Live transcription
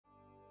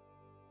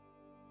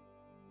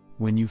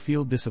When you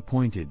feel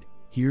disappointed,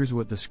 here's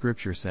what the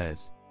scripture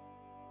says.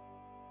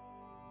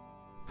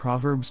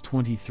 Proverbs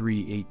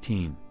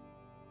 23:18.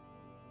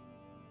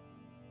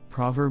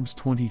 Proverbs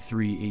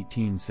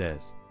 23:18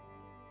 says,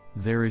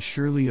 "There is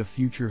surely a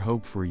future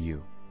hope for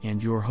you,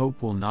 and your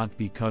hope will not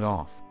be cut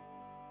off."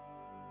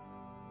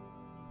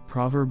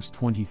 Proverbs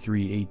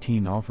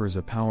 23:18 offers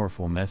a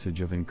powerful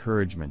message of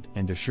encouragement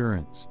and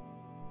assurance.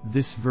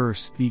 This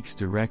verse speaks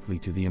directly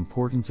to the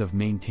importance of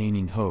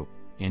maintaining hope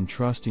and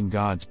trusting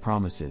God's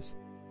promises.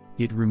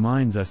 It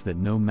reminds us that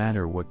no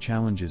matter what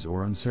challenges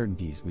or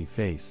uncertainties we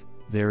face,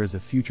 there is a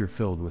future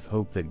filled with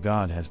hope that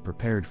God has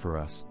prepared for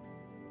us.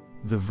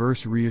 The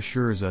verse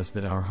reassures us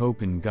that our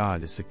hope in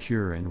God is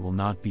secure and will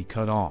not be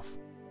cut off.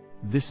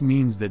 This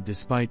means that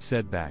despite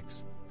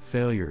setbacks,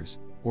 failures,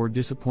 or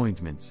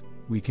disappointments,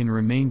 we can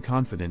remain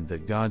confident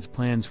that God's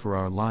plans for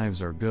our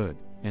lives are good,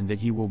 and that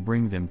He will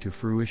bring them to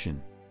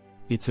fruition.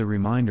 It's a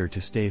reminder to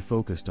stay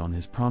focused on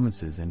His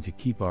promises and to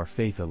keep our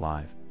faith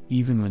alive,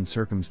 even when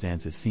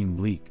circumstances seem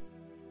bleak.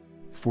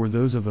 For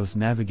those of us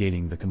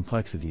navigating the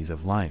complexities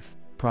of life,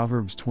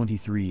 Proverbs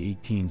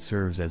 23:18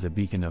 serves as a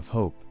beacon of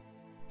hope.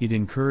 It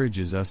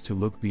encourages us to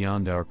look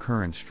beyond our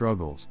current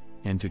struggles,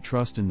 and to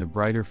trust in the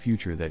brighter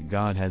future that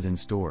God has in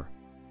store.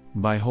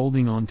 By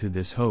holding on to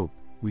this hope,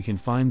 we can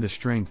find the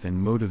strength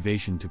and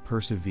motivation to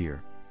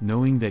persevere,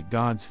 knowing that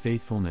God's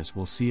faithfulness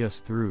will see us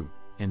through,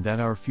 and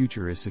that our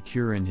future is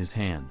secure in His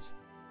hands.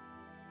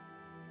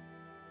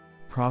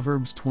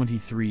 Proverbs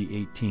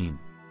 23:18.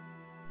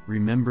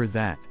 Remember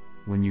that,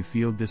 when you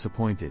feel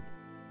disappointed,